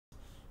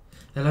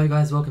Hello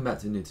guys, welcome back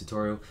to a new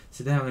tutorial.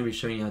 Today I'm going to be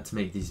showing you how to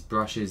make these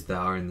brushes that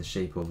are in the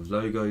shape of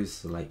logos.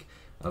 So like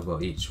I've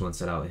got each one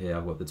set out here.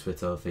 I've got the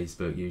Twitter,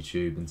 Facebook,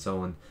 YouTube and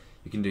so on.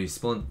 You can do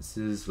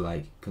sponsors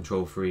like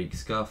Control Freak,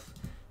 Scuff.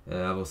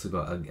 I've also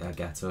got a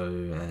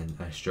Gatto and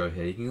Astro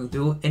here. You can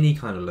do any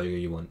kind of logo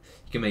you want.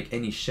 You can make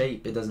any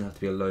shape, it doesn't have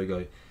to be a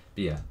logo.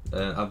 But yeah,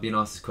 I've been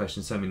asked this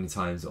question so many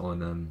times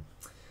on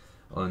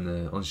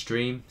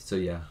stream. So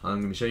yeah, I'm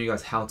going to be showing you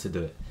guys how to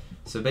do it.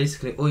 So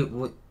basically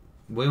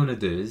what you want to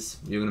do is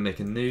you're going to make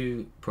a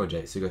new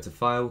project. So go to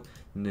File,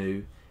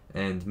 New,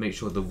 and make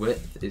sure the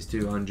width is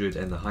 200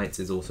 and the height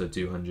is also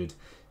 200.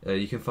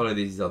 You can follow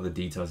these other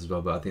details as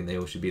well, but I think they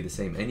all should be the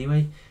same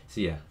anyway.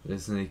 So yeah,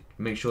 just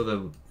make sure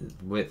the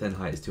width and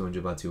height is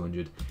 200 by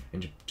 200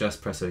 and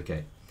just press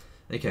OK.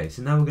 Okay,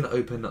 so now we're going to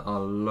open our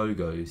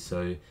logo.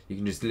 So you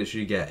can just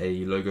literally get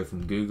a logo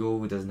from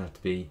Google. It doesn't have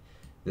to be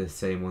the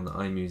same one that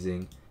I'm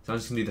using. So I'm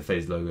just going to do the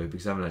phase logo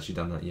because I haven't actually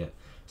done that yet.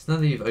 So now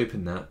that you've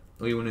opened that,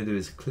 all you want to do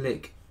is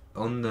click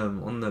on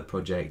the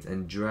project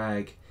and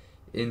drag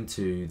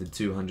into the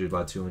 200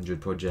 by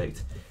 200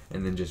 project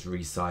and then just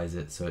resize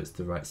it so it's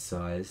the right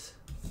size.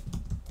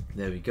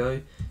 There we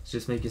go. So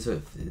just make it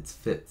so it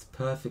fits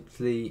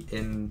perfectly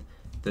in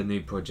the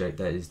new project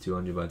that is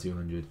 200 by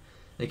 200.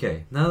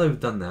 Okay, now that we've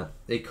done that,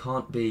 it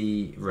can't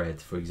be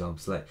red, for example.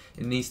 So like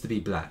it needs to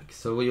be black.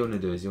 So what you want to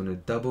do is you want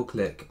to double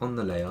click on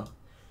the layer,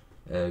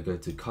 go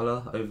to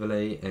color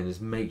overlay and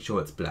just make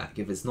sure it's black.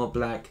 If it's not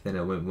black, then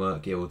it won't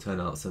work. It will turn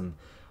out some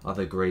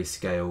other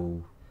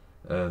grayscale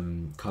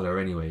color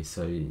anyway,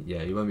 so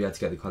yeah, you won't be able to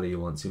get the color you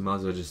want, so you might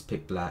as well just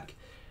pick black.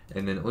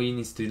 And then all you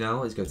need to do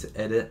now is go to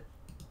edit,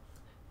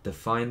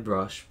 define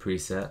brush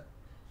preset,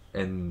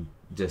 and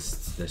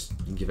just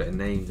give it a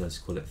name.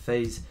 Just call it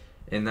phase,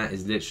 and that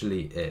is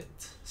literally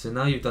it. So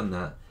now you've done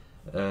that,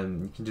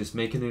 you can just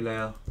make a new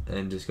layer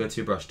and just go to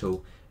your brush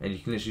tool and you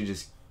can literally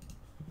just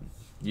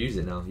use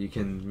it now. You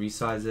can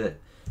resize it,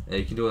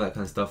 you can do all that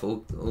kind of stuff,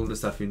 all the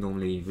stuff you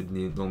would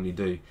normally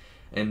do.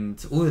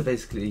 And all that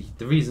basically,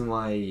 the reason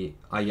why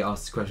I get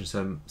asked this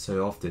question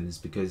so often is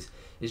because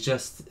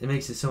it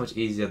makes it so much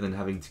easier than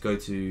having to go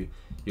to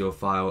your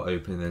file,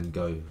 open and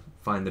go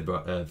find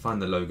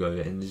the logo,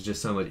 and it's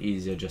just so much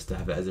easier just to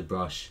have it as a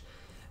brush.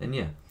 And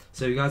yeah,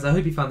 so guys, I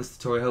hope you found this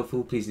tutorial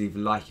helpful. Please leave a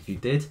like if you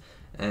did,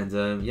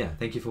 and yeah,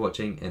 thank you for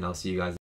watching and I'll see you guys